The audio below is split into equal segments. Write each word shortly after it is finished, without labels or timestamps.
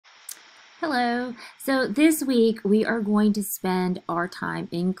Hello. So this week we are going to spend our time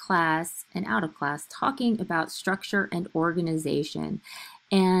in class and out of class talking about structure and organization.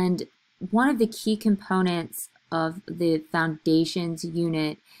 And one of the key components of the foundations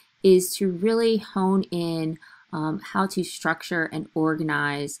unit is to really hone in how to structure and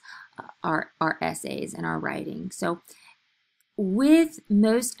organize our essays and our writing. So with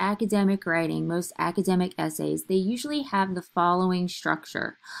most academic writing, most academic essays, they usually have the following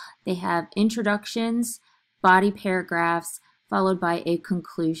structure. They have introductions, body paragraphs, followed by a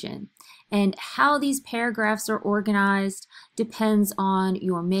conclusion. And how these paragraphs are organized depends on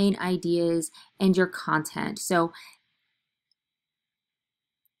your main ideas and your content. So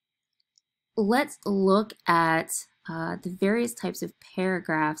let's look at the various types of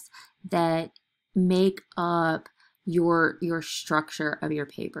paragraphs that make up your structure of your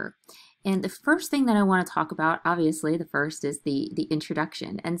paper. And the first thing that I want to talk about, obviously, the first is the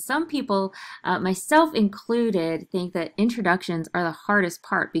introduction. And some people, myself included, think that introductions are the hardest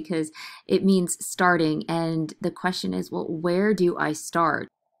part because it means starting. And the question is, well, where do I start?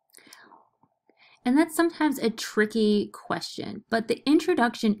 And that's sometimes a tricky question, but the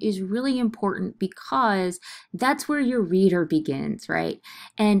introduction is really important because that's where your reader begins, right?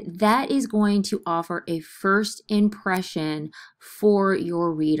 And that is going to offer a first impression for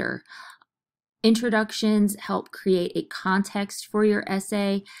your reader. Introductions help create a context for your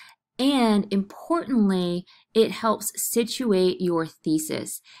essay, and importantly, it helps situate your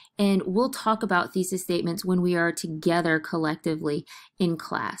thesis. And we'll talk about thesis statements when we are together collectively in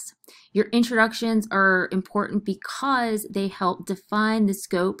class. Your introductions are important because they help define the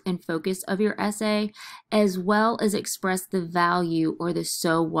scope and focus of your essay, as well as express the value or the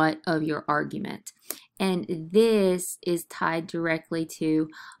so what of your argument. And this is tied directly to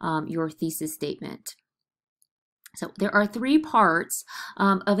your thesis statement. So there are three parts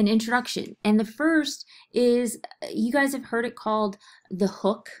of an introduction. And the first is, you guys have heard it called the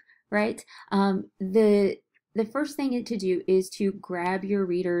hook, right? The first thing to do is to grab your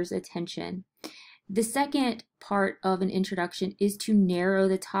reader's attention. The second part of an introduction is to narrow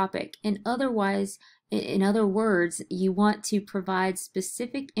the topic. In other words, you want to provide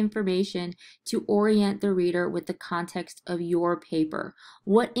specific information to orient the reader with the context of your paper.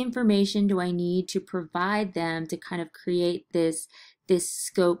 What information do I need to provide them to kind of create this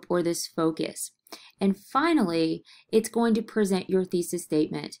scope or this focus? And finally, it's going to present your thesis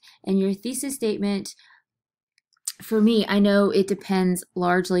statement. And your thesis statement, for me, I know it depends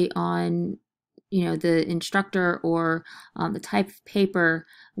largely on the instructor or the type of paper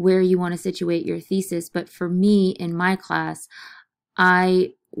where you want to situate your thesis. But for me, in my class, I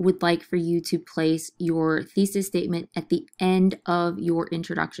would like for you to place your thesis statement at the end of your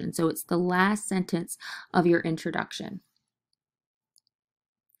introduction. So it's the last sentence of your introduction.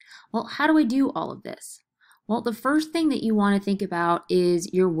 Well, how do I do all of this? Well, the first thing that you want to think about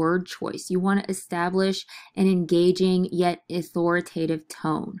is your word choice. You want to establish an engaging yet authoritative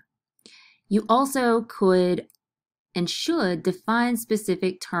tone. You also could and should define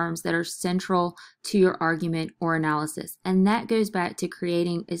specific terms that are central to your argument or analysis. And that goes back to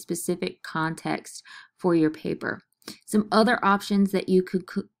creating a specific context for your paper. Some other options that you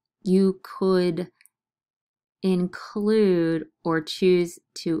could include or choose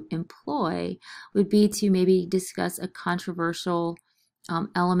to employ would be to maybe discuss a controversial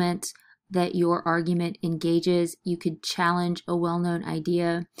element that your argument engages. You could challenge a well-known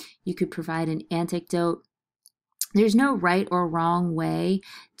idea. You could provide an anecdote. There's no right or wrong way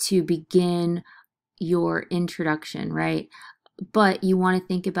to begin your introduction, right? But you want to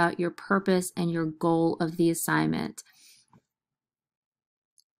think about your purpose and your goal of the assignment.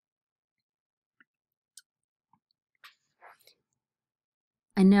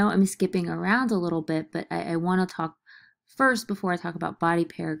 I know I'm skipping around a little bit, but I want to talk first, before I talk about body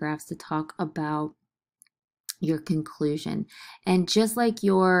paragraphs, to talk about your conclusion. And just like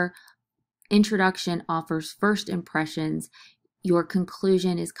your introduction offers first impressions, your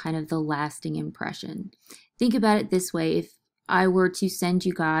conclusion is kind of the lasting impression. Think about it this way. If I were to send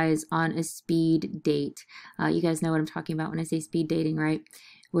you guys on a speed date, you guys know what I'm talking about when I say speed dating, right?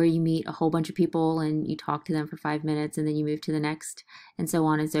 Where you meet a whole bunch of people and you talk to them for 5 minutes and then you move to the next, and so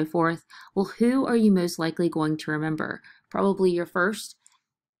on and so forth. Well, who are you most likely going to remember? Probably your first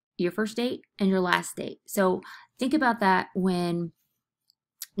date and your last date. So think about that when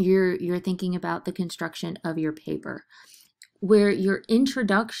you're thinking about the construction of your paper, where your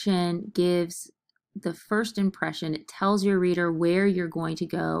introduction gives the first impression. It tells your reader where you're going to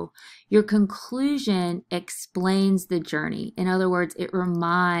go. Your conclusion explains the journey. In other words, it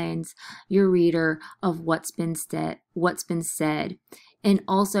reminds your reader of what's been said. And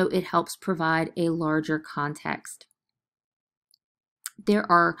also it helps provide a larger context. There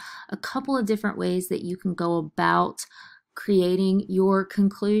are a couple of different ways that you can go about creating your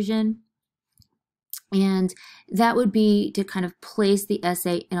conclusion. And that would be to kind of place the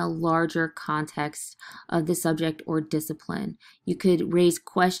essay in a larger context of the subject or discipline. You could raise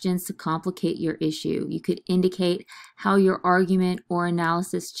questions to complicate your issue. You could indicate how your argument or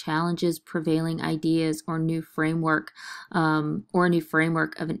analysis challenges prevailing ideas or new framework or a new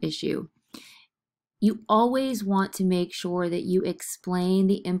framework of an issue. You always want to make sure that you explain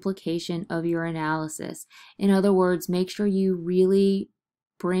the implication of your analysis. In other words, make sure you really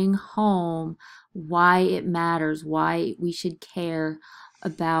bring home why it matters, why we should care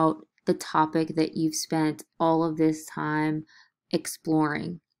about the topic that you've spent all of this time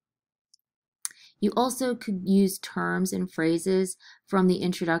exploring. You also could use terms and phrases from the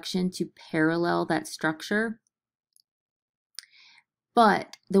introduction to parallel that structure.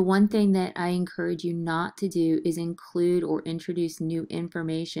 But the one thing that I encourage you not to do is include or introduce new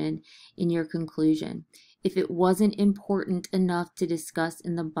information in your conclusion. If it wasn't important enough to discuss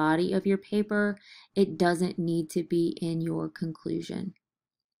in the body of your paper, it doesn't need to be in your conclusion.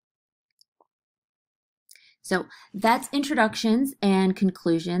 So that's introductions and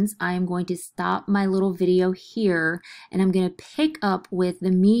conclusions. I am going to stop my little video here, and I'm going to pick up with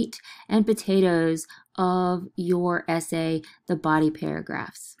the meat and potatoes of your essay, the body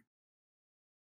paragraphs.